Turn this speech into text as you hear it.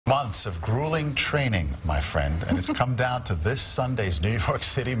Months of grueling training, my friend, and it's come down to this Sunday's New York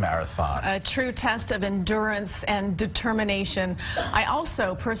City Marathon. A true test of endurance and determination. I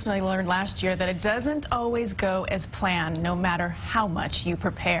also personally learned last year that it doesn't always go as planned, no matter how much you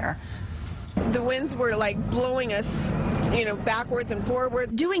prepare. The winds were like blowing us, backwards and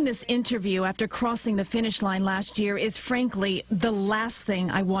forwards. Doing this interview after crossing the finish line last year is frankly the last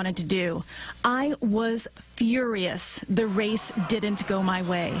thing I wanted to do. I was furious the race didn't go my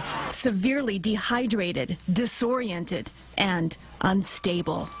way. Severely dehydrated, disoriented, and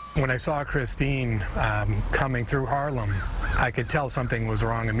unstable. When I saw Kristine coming through Harlem, I could tell something was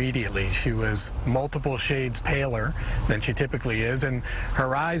wrong immediately. She was multiple shades paler than she typically is, and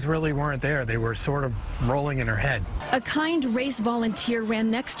her eyes really weren't there. They were sort of rolling in her head. A kind race volunteer ran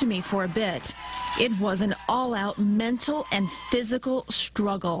next to me for a bit. It was an all-out mental and physical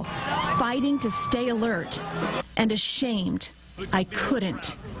struggle, fighting to stay alert, and ashamed I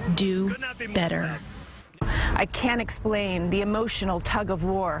couldn't do better. I can't explain the emotional tug of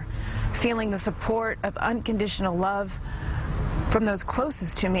war, feeling the support of unconditional love from those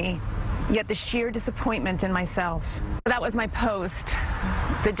closest to me, yet the sheer disappointment in myself. That was my post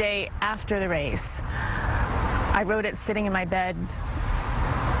the day after the race. I wrote it sitting in my bed,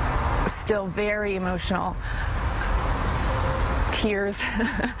 still very emotional. Tears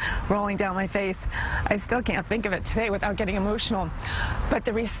rolling down my face. I still can't think of it today without getting emotional. But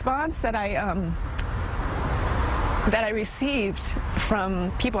the response that I received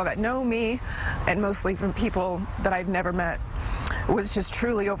from people that know me, and mostly from people that I've never met, was just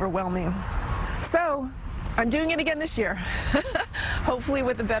truly overwhelming. So I'm doing it again this year, hopefully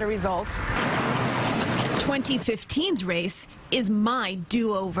with a better result. 2015's race is my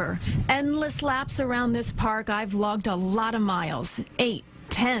do-over. Endless laps around this park. I've logged a lot of miles, 8,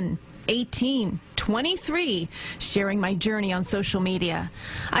 10, 18, 23, sharing my journey on social media.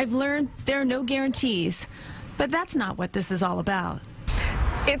 I've learned there are no guarantees, but that's not what this is all about.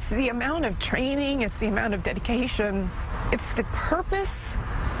 It's the amount of training, it's the amount of dedication, it's the purpose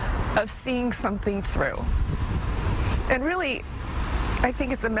of seeing something through. And really, I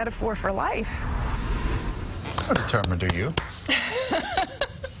think it's a metaphor for life. How determined are you?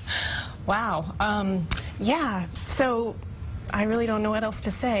 Wow. Yeah, so I really don't know what else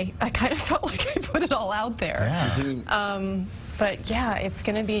to say. I kind of felt like I put it all out there. Yeah. But yeah, it's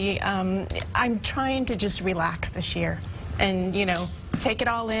going to be, I'm trying to just relax this year and, take it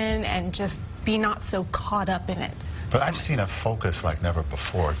all in and just be not so caught up in it. But I've seen a focus like never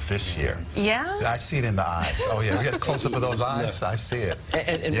before this year. Yeah? I see it in the eyes. Oh, yeah. We get a close-up of those eyes. I see it.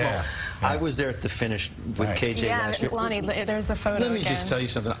 And yeah. I was there at the finish with KJ last year. Lonnie, there's the photo Let me just tell you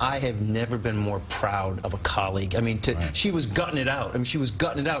something. I have never been more proud of a colleague. I mean, she was gutting it out. I mean, she was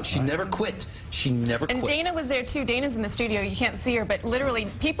gutting it out. She never quit. She never quit. And Dana was there, too. Dana's in the studio. You can't see her, but literally,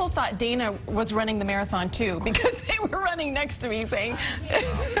 people thought Dana was running the marathon, too, because they were running next to me saying...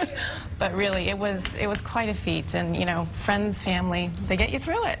 But really, it was quite a feat. And, friends, family, they get you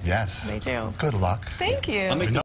through it. Yes. They do. Good luck. Thank you.